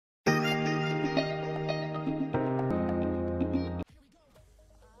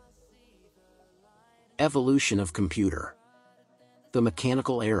Evolution of computer. The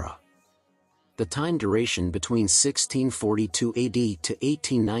mechanical era. The time duration between 1642 AD to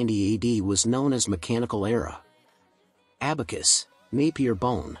 1890 AD was known as mechanical era. Abacus, Napier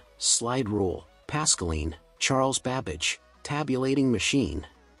bone, slide rule, Pascaline, Charles Babbage, tabulating machine,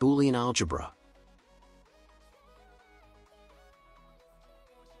 Boolean algebra.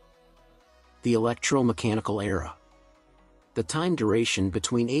 The electromechanical era. The time duration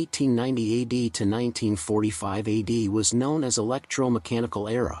between 1890 AD to 1945 AD was known as electromechanical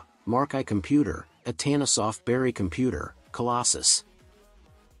era, Mark computer, Atanasoff Berry computer, Colossus.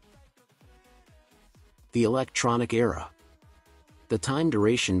 The electronic era. The time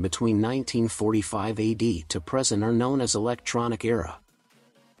duration between 1945 AD to present are known as electronic era.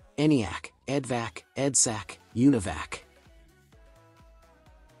 ENIAC, EDVAC, EDSAC, UNIVAC.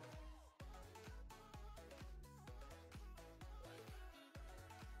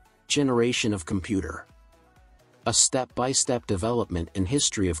 Generation of computer. A step-by-step development and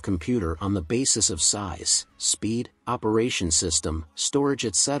history of computer on the basis of size, speed, operation system, storage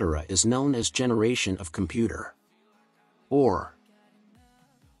etc. is known as generation of computer. Or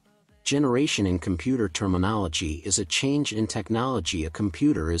generation in computer terminology is a change in technology a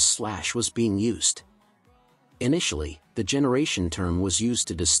computer was being used. Initially, the generation term was used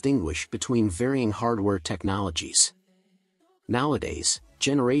to distinguish between varying hardware technologies. Nowadays,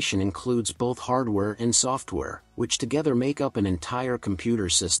 generation includes both hardware and software, which together make up an entire computer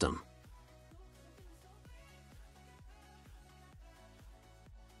system.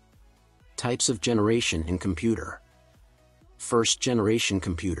 Types of generation in computer. First-generation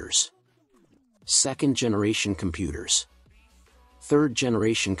computers. Second-generation computers.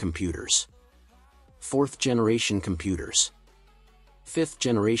 Third-generation computers. Fourth-generation computers.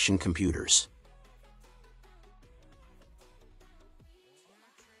 Fifth-generation computers.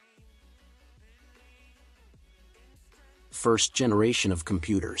 First generation of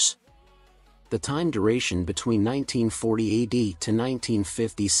computers. The time duration between 1940 AD to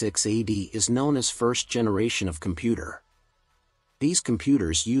 1956 AD is known as first generation of computer. These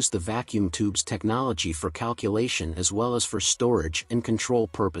computers use the vacuum tubes technology for calculation as well as for storage and control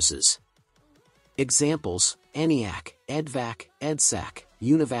purposes. Examples: ENIAC, EDVAC, EDSAC,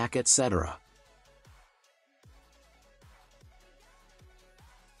 UNIVAC etc.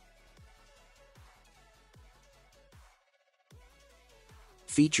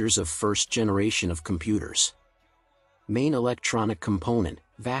 Features of first generation of computers. Main electronic component,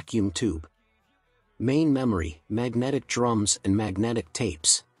 vacuum tube. Main memory, magnetic drums and magnetic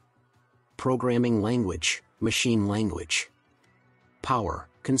tapes. Programming language, machine language. Power,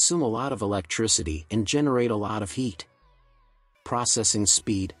 consume a lot of electricity and generate a lot of heat. Processing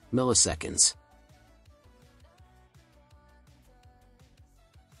speed, milliseconds.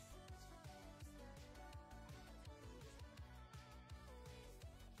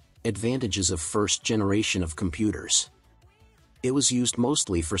 Advantages of first generation of computers. It was used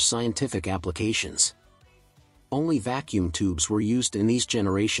mostly for scientific applications. Only vacuum tubes were used in these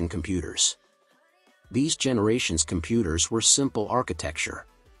generation computers. These generations computers were simple architecture.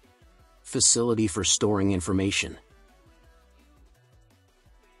 Facility for storing information.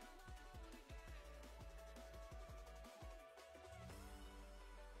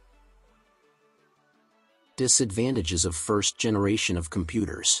 Disadvantages of first generation of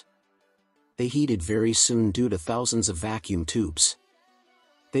computers. They heated very soon due to thousands of vacuum tubes.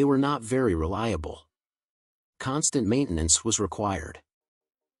 They were not very reliable. Constant maintenance was required.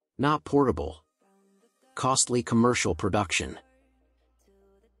 Not portable. Costly commercial production.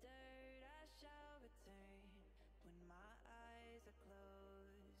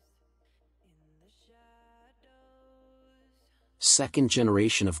 Second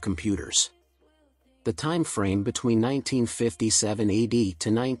generation of computers. The time frame between 1957 AD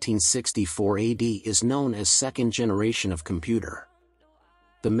to 1964 AD is known as second generation of computer.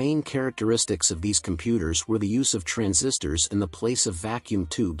 The main characteristics of these computers were the use of transistors in the place of vacuum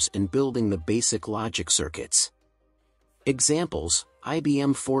tubes and building the basic logic circuits. Examples: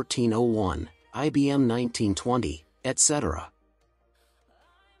 IBM 1401, IBM 1920, etc.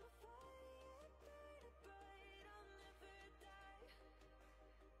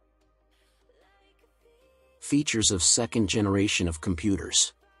 Features of second generation of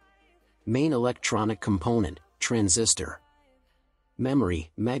computers. Main electronic component, transistor. Memory,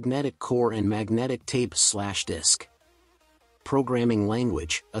 magnetic core and magnetic tape/disk. Programming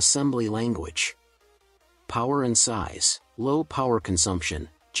language, assembly language. Power and size, low power consumption,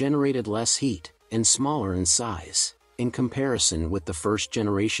 generated less heat, and smaller in size, in comparison with the first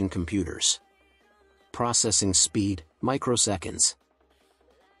generation computers. Processing speed, microseconds.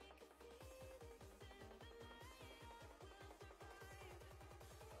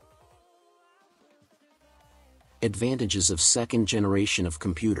 Advantages of second generation of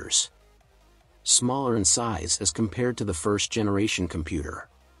computers. Smaller in size as compared to the first generation computer.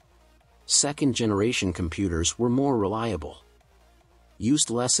 Second generation computers were more reliable, used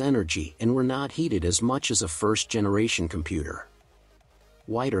less energy, and were not heated as much as a first generation computer.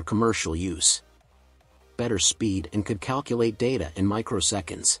 Wider commercial use. Better speed and could calculate data in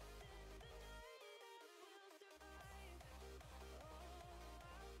microseconds.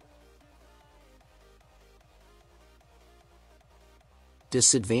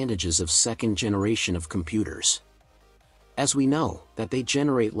 Disadvantages of second generation of computers. As we know, that they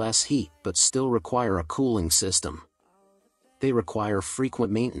generate less heat but still require a cooling system. They require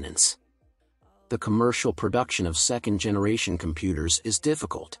frequent maintenance. The commercial production of second generation computers is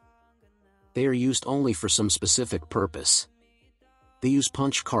difficult. They are used only for some specific purpose. They use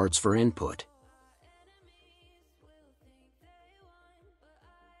punch cards for input.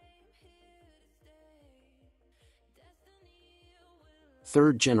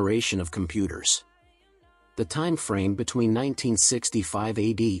 Third generation of computers. The time frame between 1965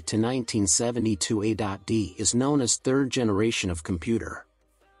 AD to 1972 AD is known as third generation of computer.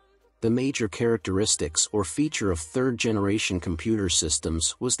 The major characteristics or feature of third generation computer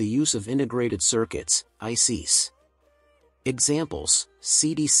systems was the use of integrated circuits, ICs. Examples: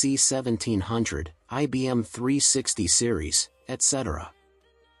 CDC 1700, IBM 360 series, etc.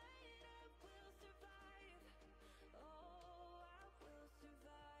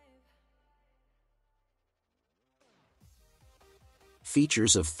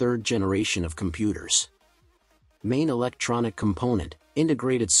 Features of third generation of computers. Main electronic component,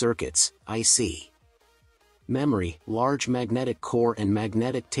 integrated circuits, IC. Memory, large magnetic core and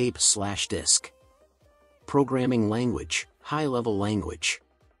magnetic tape/disk. Programming language, high-level language.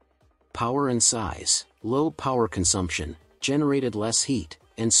 Power and size, low power consumption, generated less heat,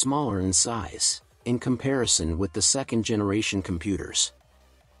 and smaller in size, in comparison with the second generation computers.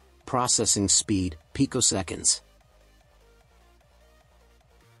 Processing speed, picoseconds.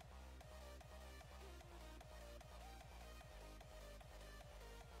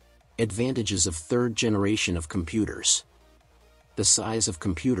 Advantages of third generation of computers. The size of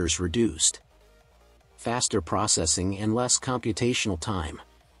computers reduced. Faster processing and less computational time.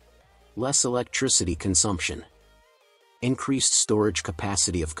 Less electricity consumption. Increased storage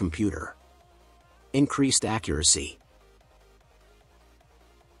capacity of computer. Increased accuracy.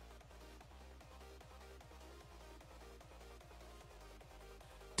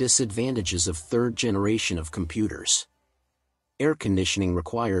 Disadvantages of third generation of computers. Air conditioning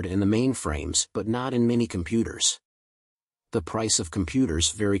required in the mainframes but not in mini computers. The price of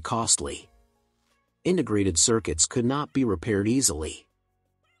computers very costly. Integrated circuits could not be repaired easily.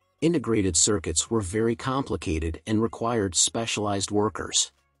 Integrated circuits were very complicated and required specialized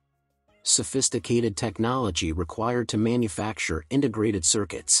workers. Sophisticated technology required to manufacture integrated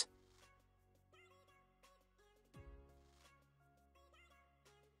circuits.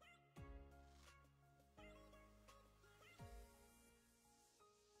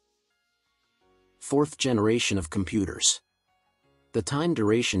 Fourth generation of computers. The time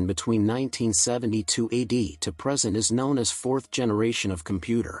duration between 1972 AD to present is known as fourth generation of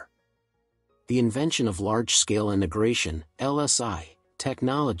computer. The invention of large-scale integration, LSI,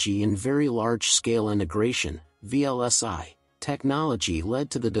 technology and very large-scale integration, VLSI, technology led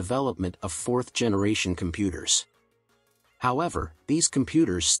to the development of fourth generation computers. However, these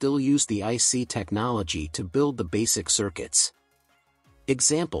computers still use the IC technology to build the basic circuits.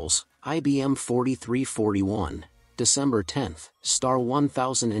 Examples: IBM 4341, December 10, star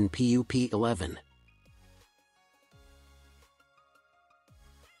 1000 and PUP 11.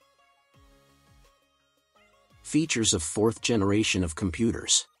 Features of fourth generation of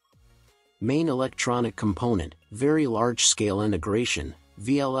computers. Main electronic component, very large-scale integration,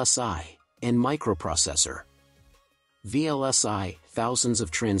 VLSI, and microprocessor. VLSI, thousands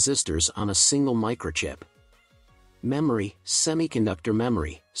of transistors on a single microchip. Memory, semiconductor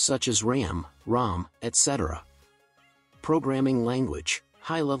memory, such as RAM, ROM, etc. Programming language,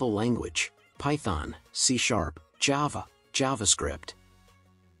 high-level language, Python, C#, Java, JavaScript.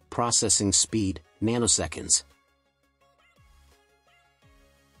 Processing speed, nanoseconds.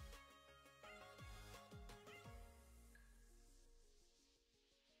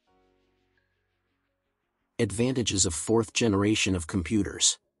 Advantages of fourth generation of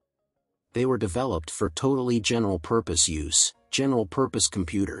computers. They were developed for totally general-purpose use, general-purpose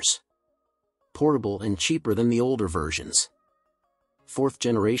computers. Portable and cheaper than the older versions.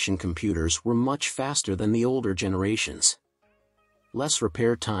 Fourth-generation computers were much faster than the older generations. Less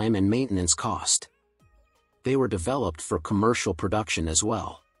repair time and maintenance cost. They were developed for commercial production as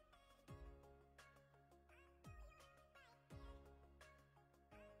well.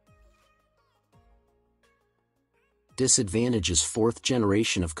 Disadvantages: fourth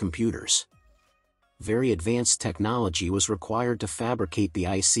generation of computers. Very advanced technology was required to fabricate the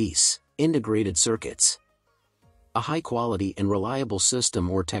ICs, integrated circuits. A high-quality and reliable system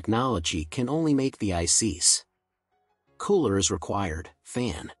or technology can only make the ICs. Cooler is required,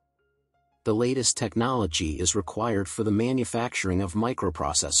 fan. The latest technology is required for the manufacturing of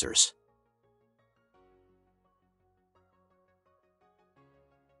microprocessors.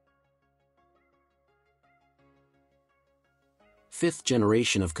 Fifth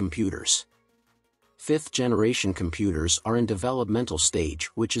generation of computers. Fifth generation computers are in developmental stage,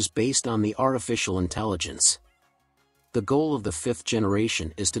 which is based on the artificial intelligence. The goal of the fifth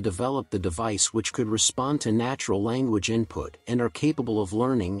generation is to develop the device which could respond to natural language input and are capable of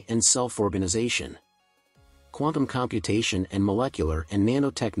learning and self-organization. Quantum computation and molecular and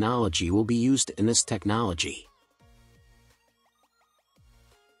nanotechnology will be used in this technology.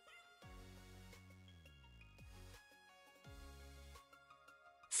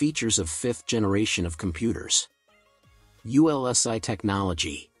 Features of fifth generation of computers. ULSI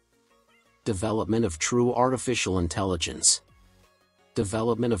technology. Development of true artificial intelligence.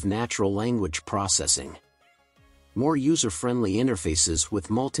 Development of natural language processing. More user-friendly interfaces with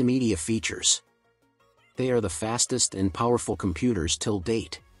multimedia features. They are the fastest and powerful computers till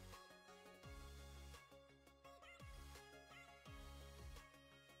date.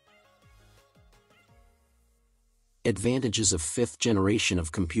 Advantages of fifth generation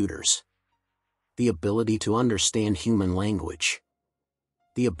of computers. The ability to understand human language.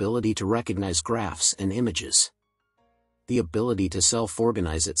 The ability to recognize graphs and images. The ability to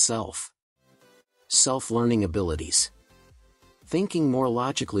self-organize itself. Self-learning abilities. Thinking more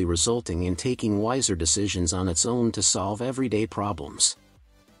logically, resulting in taking wiser decisions on its own to solve everyday problems.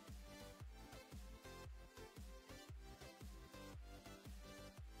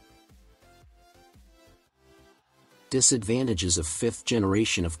 Disadvantages of fifth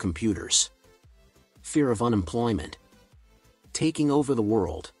generation of computers. Fear of unemployment. Taking over the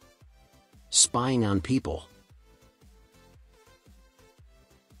world. Spying on people.